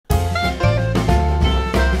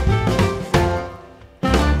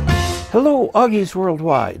Hello, Augies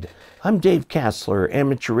Worldwide. I'm Dave Kassler,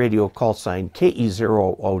 amateur radio call sign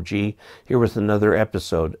KE0OG, here with another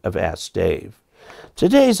episode of Ask Dave.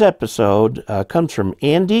 Today's episode comes from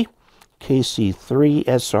Andy,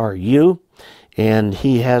 KC3SRU, and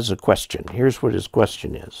he has a question. Here's what his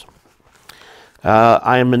question is.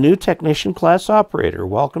 I am a new technician class operator.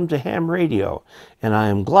 Welcome to ham radio, and I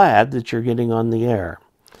am glad that you're getting on the air.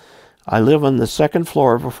 I live on the second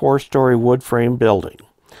floor of a 4-story wood frame building.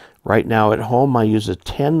 Right now at home, I use a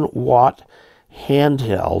 10-watt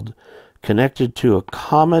handheld connected to a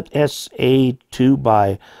Comet SA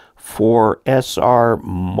 2x4 SR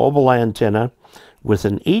mobile antenna with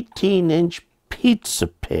an 18-inch pizza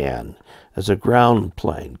pan as a ground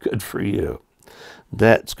plane. Good for you.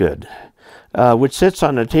 That's good. Which sits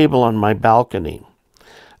on a table on my balcony.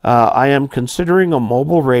 I am considering a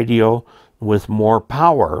mobile radio with more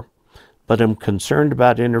power, but I'm concerned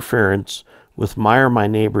about interference with my or my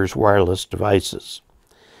neighbor's wireless devices.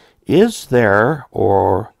 Is there,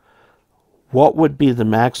 or what would be the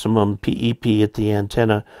maximum PEP at the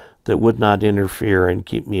antenna that would not interfere and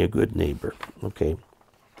keep me a good neighbor? Okay.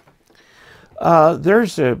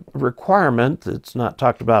 There's a requirement that's not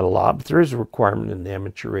talked about a lot, but there is a requirement in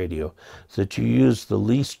amateur radio that you use the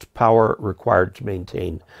least power required to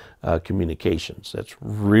maintain communications. That's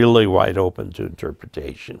really wide open to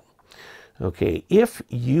interpretation. Okay, if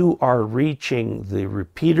you are reaching the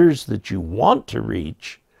repeaters that you want to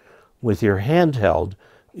reach with your handheld,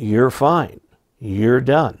 you're fine. You're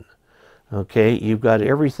done. Okay, you've got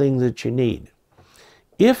everything that you need.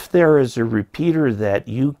 If there is a repeater that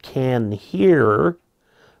you can hear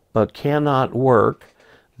but cannot work,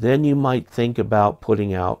 then you might think about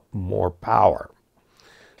putting out more power.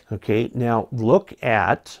 Okay, now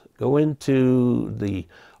go into the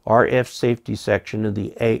RF safety section of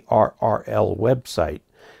the ARRL website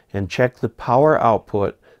and check the power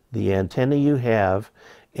output, the antenna you have,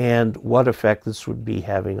 and what effect this would be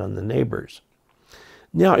having on the neighbors.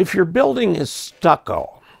 Now, if your building is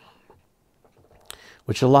stucco,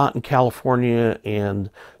 which a lot in California, and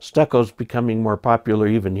stucco is becoming more popular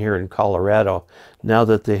even here in Colorado now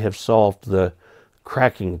that they have solved the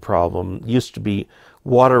cracking problem. It used to be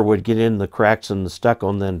water would get in the cracks in the stucco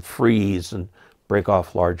and then freeze and break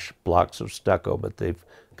off large blocks of stucco, but they've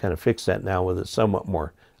kind of fixed that now with a somewhat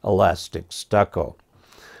more elastic stucco.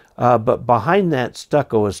 But behind that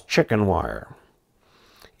stucco is chicken wire,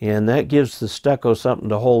 and that gives the stucco something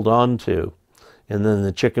to hold on to, and then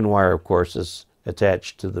the chicken wire, of course, is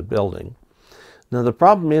attached to the building. Now the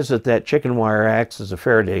problem is that chicken wire acts as a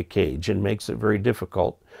Faraday cage and makes it very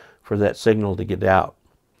difficult for that signal to get out.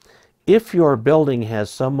 If your building has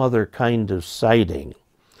some other kind of siding,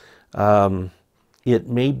 it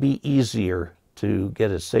may be easier to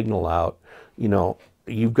get a signal out. You know,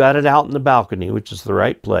 you've got it out in the balcony, which is the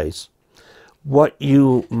right place. What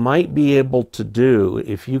you might be able to do,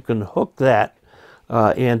 if you can hook that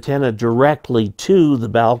antenna directly to the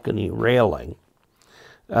balcony railing,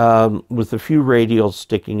 with a few radials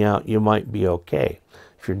sticking out, you might be okay.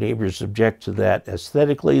 If your neighbors object to that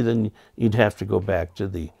aesthetically, then you'd have to go back to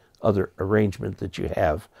the other arrangement that you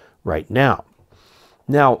have right now.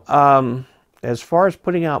 Now, as far as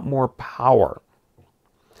putting out more power,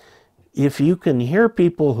 if you can hear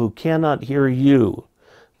people who cannot hear you,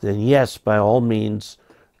 then yes, by all means,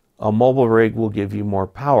 a mobile rig will give you more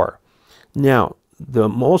power. Now,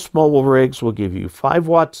 most mobile rigs will give you 5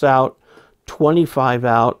 watts out, 25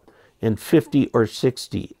 out, and 50 or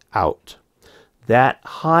 60 out. That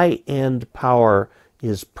high-end power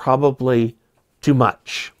is probably too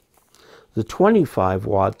much. The 25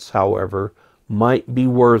 watts, however, might be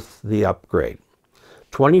worth the upgrade.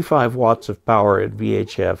 25 watts of power at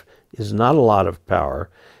VHF is not a lot of power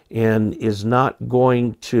and is not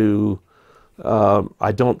going to,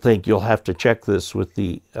 I don't think you'll have to check this with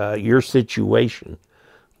the your situation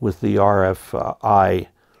with the RFI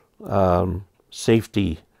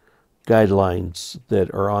safety guidelines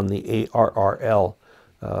that are on the ARRL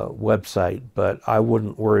website, but I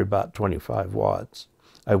wouldn't worry about 25 watts.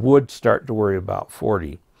 I would start to worry about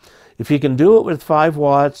 40. If you can do it with 5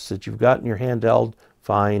 watts that you've got in your handheld,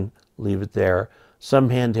 fine, leave it there. Some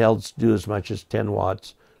handhelds do as much as 10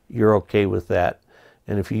 watts. You're okay with that.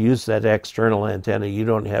 And if you use that external antenna, you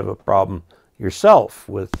don't have a problem yourself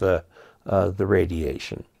with the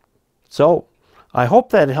radiation. So I hope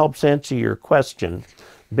that helps answer your question.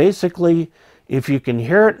 Basically, if you can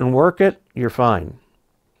hear it and work it, you're fine.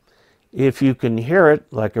 If you can hear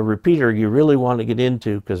it, like a repeater you really want to get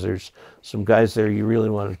into, because there's some guys there you really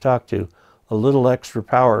want to talk to, a little extra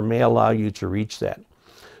power may allow you to reach that.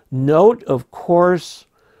 Note, of course,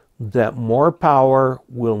 that more power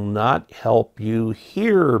will not help you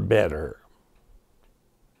hear better.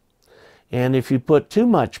 And if you put too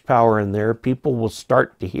much power in there, people will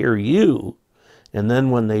start to hear you, and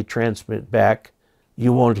then when they transmit back,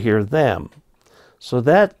 you won't hear them. So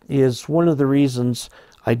that is one of the reasons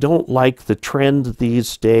I don't like the trend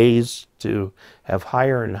these days to have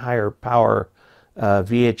higher and higher power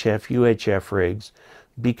VHF, UHF rigs,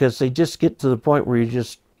 because they just get to the point where you're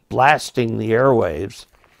just blasting the airwaves.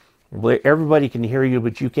 Everybody can hear you,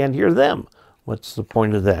 but you can't hear them. What's the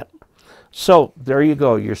point of that? So there you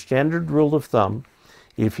go, your standard rule of thumb.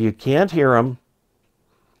 If you can't hear them,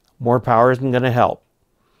 more power isn't going to help.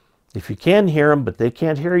 If you can hear them, but they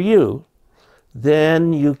can't hear you,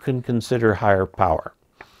 then you can consider higher power.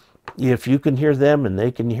 If you can hear them and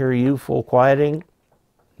they can hear you full quieting,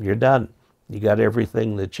 you're done. You got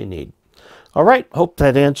everything that you need. All right, hope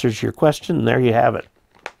that answers your question. There you have it.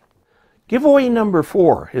 Giveaway number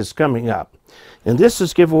 4 is coming up. And this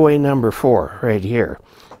is giveaway number 4 right here.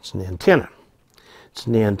 It's an antenna. It's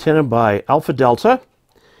an antenna by Alpha Delta,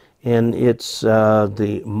 and it's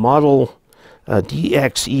the model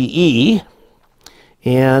DXEE,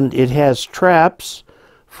 and it has traps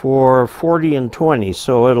for 40 and 20,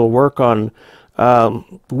 so it'll work on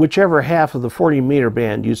whichever half of the 40 meter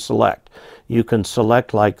band you select. You can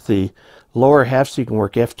select like the lower half so you can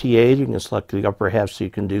work FT8, you can select the upper half so you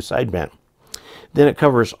can do sideband. Then it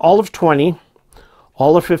covers all of 20,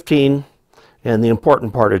 all of 15, and the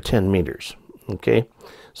important part of 10 meters. Okay,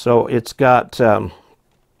 so it's got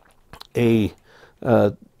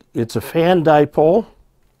it's a fan dipole,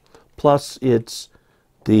 plus it's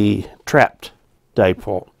the trapped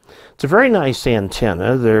dipole. It's a very nice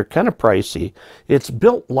antenna. They're kind of pricey. It's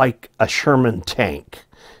built like a Sherman tank.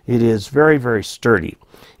 It is very, very sturdy.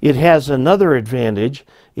 It has another advantage.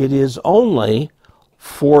 It is only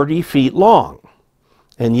 40 feet long,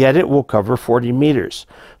 and yet it will cover 40 meters.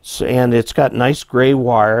 So, and it's got nice gray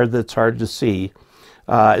wire that's hard to see.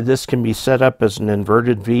 This can be set up as an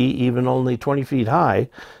inverted V, even only 20 feet high,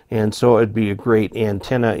 and so it'd be a great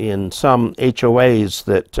antenna in some HOAs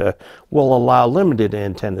that will allow limited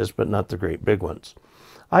antennas, but not the great big ones.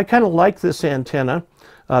 I kind of like this antenna.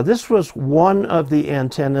 This was one of the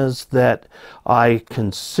antennas that I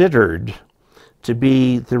considered to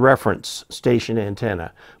be the reference station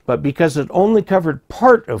antenna, but because it only covered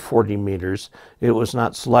part of 40 meters, it was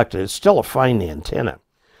not selected. It's still a fine antenna.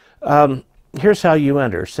 Here's how you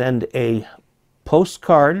enter. Send a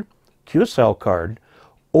postcard, QSL card,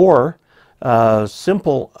 or a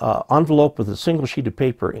simple envelope with a single sheet of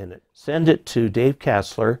paper in it. Send it to Dave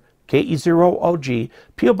Kassler, KE0OG,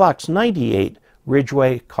 P.O. Box 98,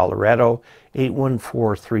 Ridgeway, Colorado,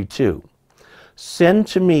 81432. Send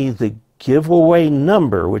to me the giveaway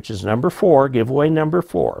number, which is number 4, giveaway number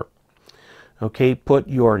 4. Okay, put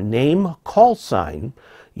your name, call sign,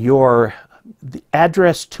 the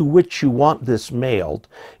address to which you want this mailed.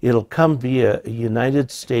 It'll come via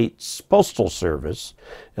United States Postal Service,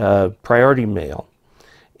 priority mail,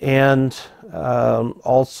 and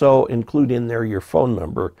also include in there your phone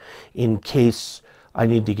number in case I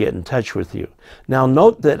need to get in touch with you. Now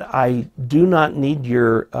note that I do not need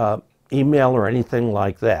your email or anything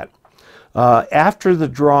like that. After the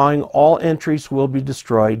drawing, all entries will be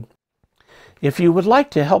destroyed. If you would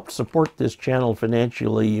like to help support this channel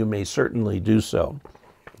financially, you may certainly do so.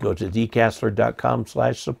 Go to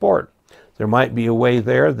dkassler.com/support. There might be a way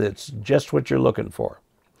there that's just what you're looking for.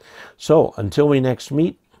 So until we next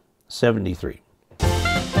meet, 73.